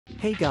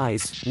Hey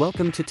guys,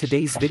 welcome to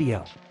today's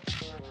video.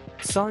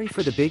 Sorry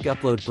for the big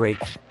upload break,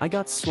 I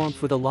got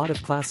swamped with a lot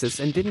of classes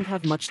and didn't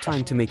have much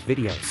time to make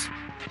videos.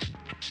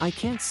 I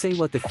can't say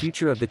what the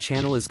future of the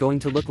channel is going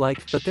to look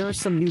like, but there are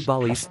some new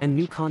bollies and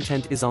new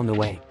content is on the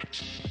way.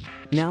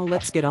 Now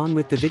let's get on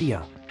with the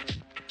video.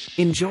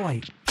 Enjoy!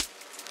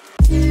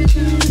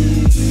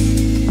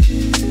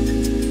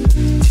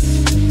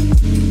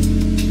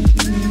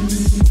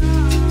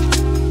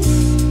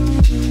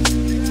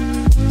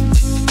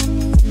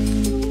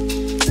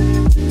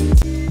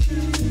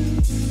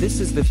 This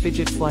is the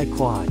Fidgetfly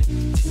quad.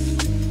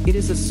 It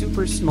is a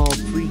super small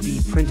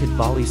 3D printed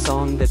volley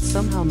song that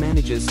somehow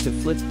manages to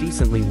flip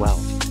decently well.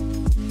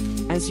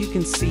 As you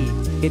can see,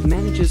 it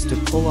manages to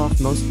pull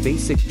off most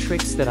basic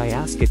tricks that I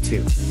ask it to.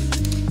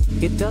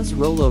 It does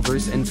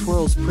rollovers and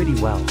twirls pretty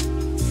well.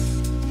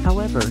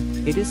 However,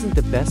 it isn't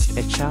the best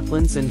at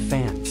chaplains and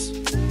fans.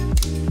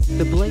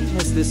 The blade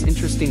has this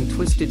interesting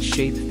twisted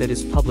shape that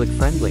is public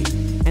friendly,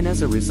 and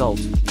as a result,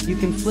 you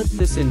can flip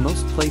this in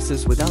most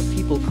places without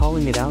people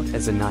calling it out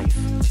as a knife.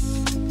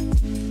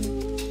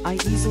 I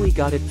easily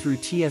got it through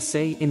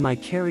TSA in my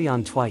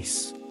carry-on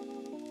twice.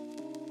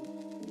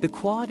 The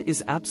quad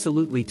is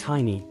absolutely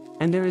tiny,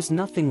 and there is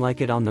nothing like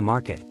it on the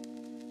market.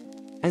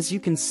 As you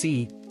can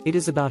see, it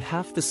is about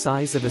half the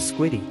size of a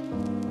squiddy.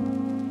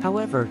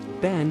 However,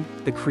 Ben,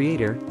 the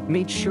creator,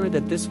 made sure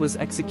that this was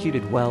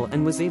executed well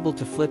and was able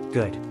to flip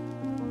good.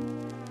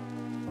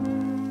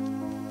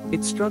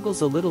 It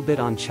struggles a little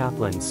bit on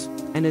chaplains,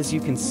 and as you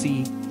can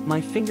see,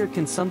 my finger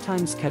can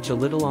sometimes catch a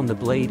little on the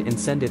blade and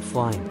send it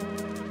flying.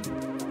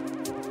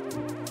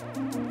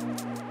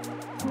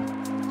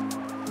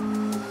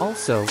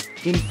 Also,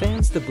 in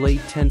fans the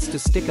blade tends to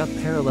stick up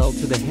parallel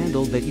to the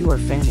handle that you are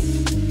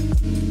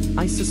fanning.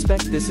 I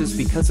suspect this is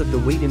because of the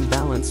weight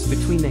imbalance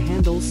between the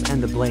handles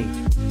and the blade.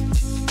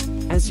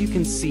 As you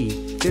can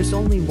see, there's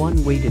only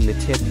one weight in the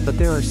tip, but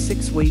there are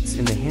 6 weights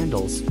in the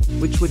handles,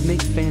 which would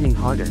make fanning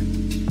harder.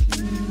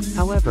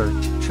 However,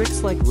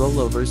 tricks like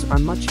rollovers are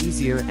much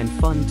easier and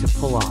fun to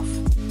pull off.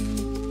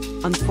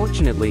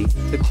 Unfortunately,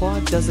 the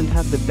quad doesn't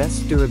have the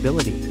best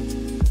durability.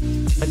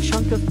 A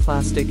chunk of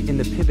plastic in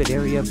the pivot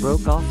area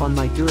broke off on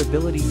my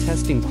durability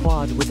testing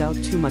quad without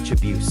too much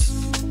abuse.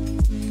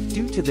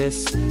 Due to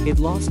this, it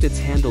lost its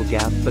handle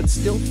gap but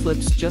still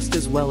flips just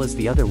as well as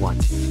the other one.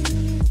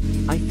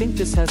 I think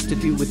this has to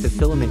do with the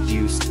filament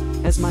used,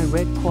 as my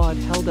red quad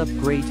held up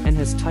great and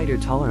has tighter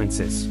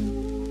tolerances.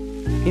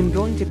 I'm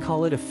going to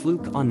call it a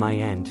fluke on my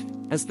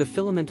end, as the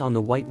filament on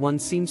the white one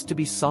seems to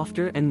be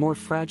softer and more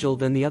fragile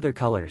than the other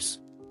colors.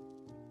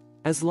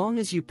 As long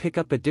as you pick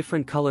up a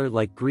different color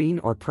like green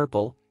or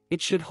purple,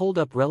 it should hold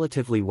up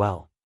relatively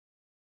well.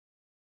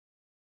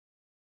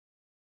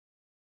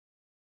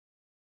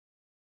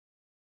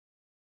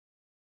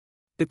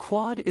 The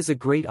quad is a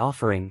great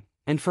offering,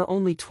 and for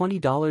only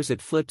 $20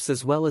 it flips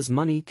as well as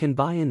money can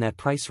buy in that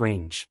price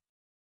range.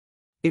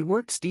 It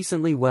works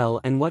decently well,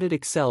 and what it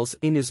excels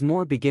in is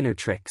more beginner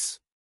tricks.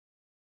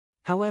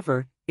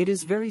 However, it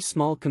is very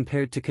small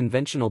compared to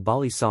conventional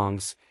volley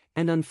songs,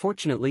 and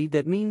unfortunately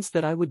that means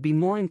that I would be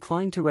more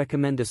inclined to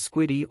recommend a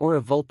squiddy or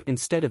a vulp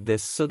instead of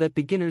this so that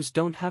beginners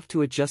don't have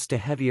to adjust to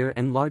heavier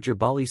and larger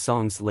volley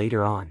songs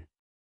later on.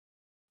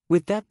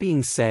 With that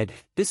being said,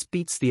 this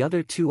beats the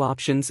other two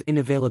options in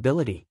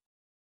availability.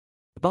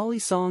 Volley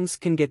songs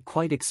can get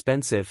quite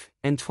expensive,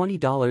 and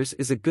 $20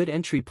 is a good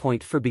entry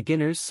point for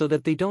beginners so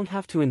that they don't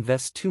have to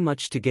invest too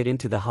much to get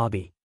into the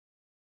hobby.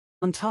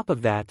 On top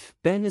of that,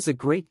 Ben is a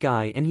great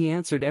guy and he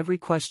answered every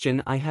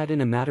question I had in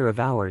a matter of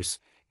hours,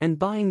 and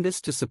buying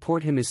this to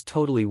support him is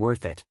totally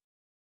worth it.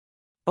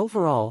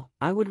 Overall,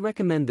 I would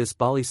recommend this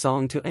volley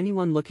song to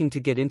anyone looking to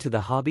get into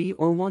the hobby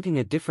or wanting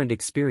a different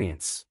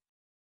experience.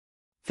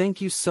 Thank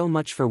you so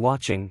much for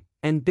watching,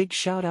 and big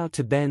shout out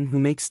to Ben who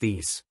makes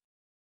these.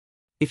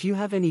 If you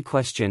have any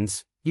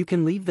questions, you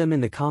can leave them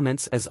in the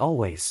comments as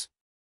always.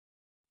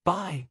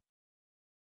 Bye!